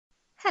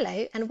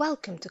Hello and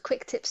welcome to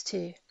Quick Tips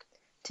 2.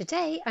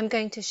 Today I'm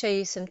going to show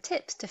you some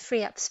tips to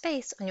free up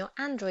space on your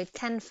Android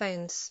 10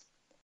 phones.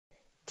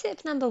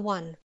 Tip number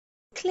 1.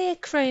 Clear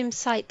Chrome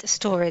site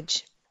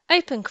storage.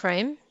 Open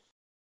Chrome.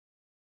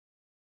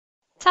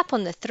 Tap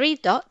on the three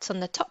dots on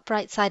the top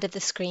right side of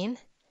the screen,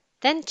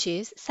 then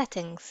choose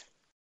Settings.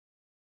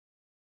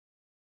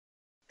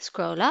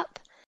 Scroll up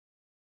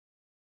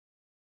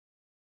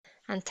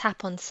and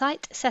tap on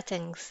Site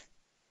Settings.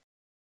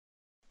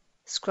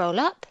 Scroll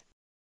up,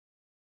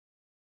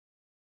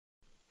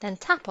 then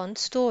tap on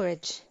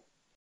Storage.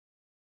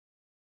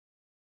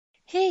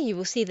 Here you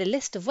will see the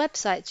list of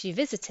websites you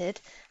visited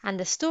and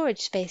the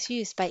storage space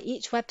used by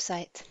each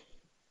website.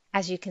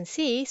 As you can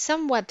see,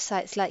 some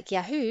websites like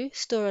Yahoo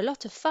store a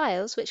lot of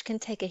files which can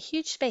take a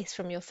huge space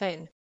from your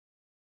phone.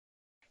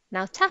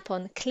 Now tap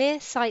on Clear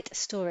Site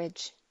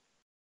Storage.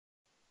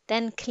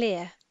 Then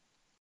Clear.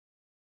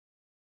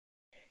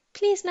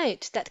 Please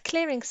note that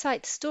clearing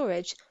site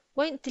storage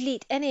won't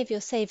delete any of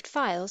your saved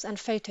files and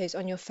photos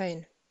on your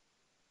phone.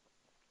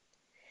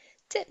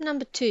 Tip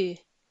number 2.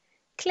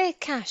 Clear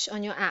cache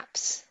on your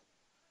apps.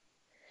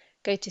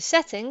 Go to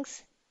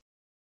Settings,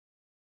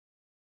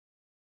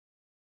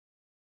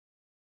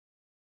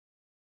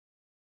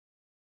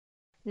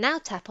 now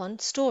tap on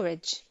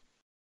Storage.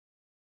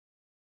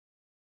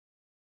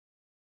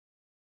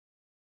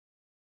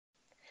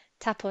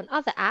 Tap on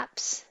Other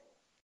apps,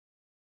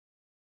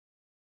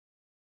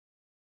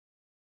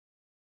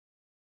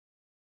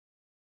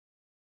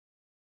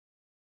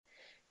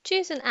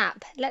 choose an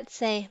app, let's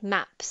say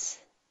Maps.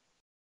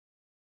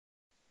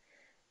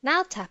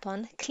 Now tap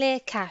on Clear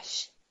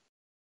Cache.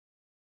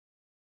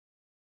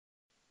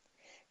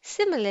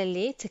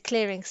 Similarly to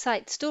clearing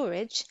site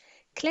storage,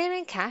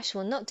 clearing cache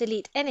will not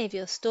delete any of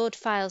your stored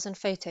files and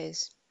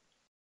photos.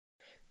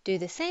 Do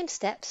the same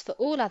steps for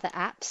all other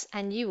apps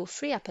and you will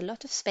free up a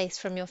lot of space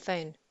from your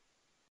phone.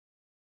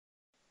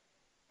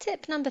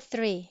 Tip number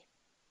 3.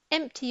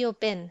 Empty your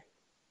bin.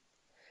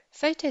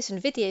 Photos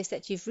and videos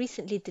that you've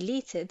recently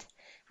deleted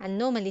and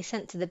normally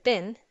sent to the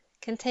bin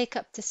can take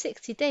up to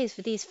 60 days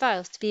for these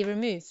files to be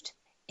removed.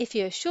 If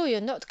you are sure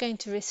you're not going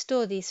to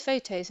restore these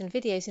photos and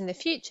videos in the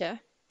future,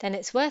 then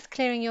it's worth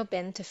clearing your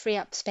bin to free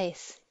up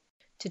space.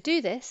 To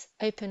do this,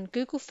 open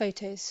Google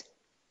Photos.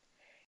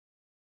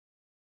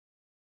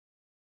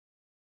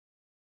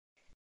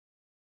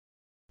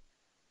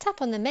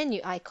 Tap on the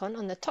menu icon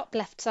on the top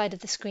left side of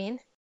the screen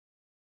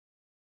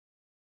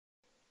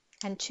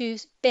and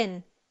choose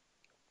Bin.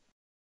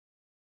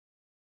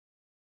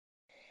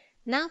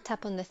 Now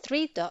tap on the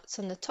three dots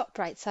on the top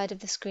right side of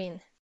the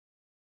screen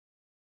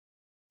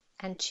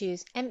and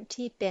choose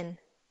Empty Bin.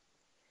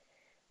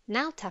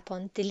 Now tap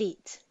on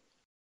Delete.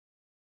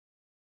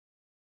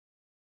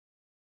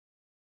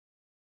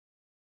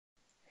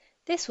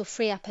 This will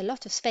free up a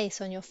lot of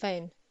space on your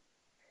phone.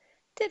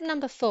 Tip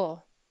number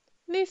 4.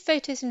 Move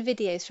photos and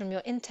videos from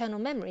your internal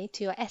memory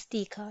to your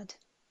SD card.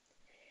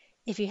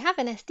 If you have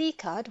an SD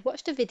card,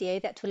 watch the video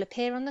that will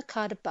appear on the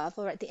card above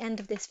or at the end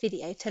of this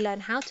video to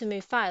learn how to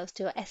move files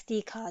to your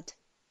SD card.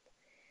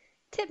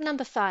 Tip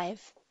number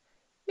 5.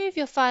 Move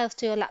your files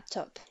to your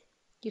laptop.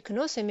 You can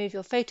also move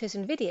your photos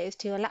and videos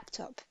to your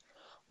laptop.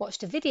 Watch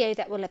the video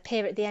that will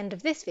appear at the end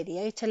of this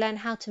video to learn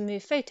how to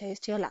move photos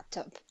to your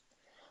laptop.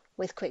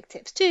 With Quick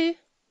Tips 2,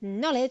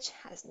 knowledge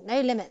has no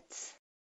limits.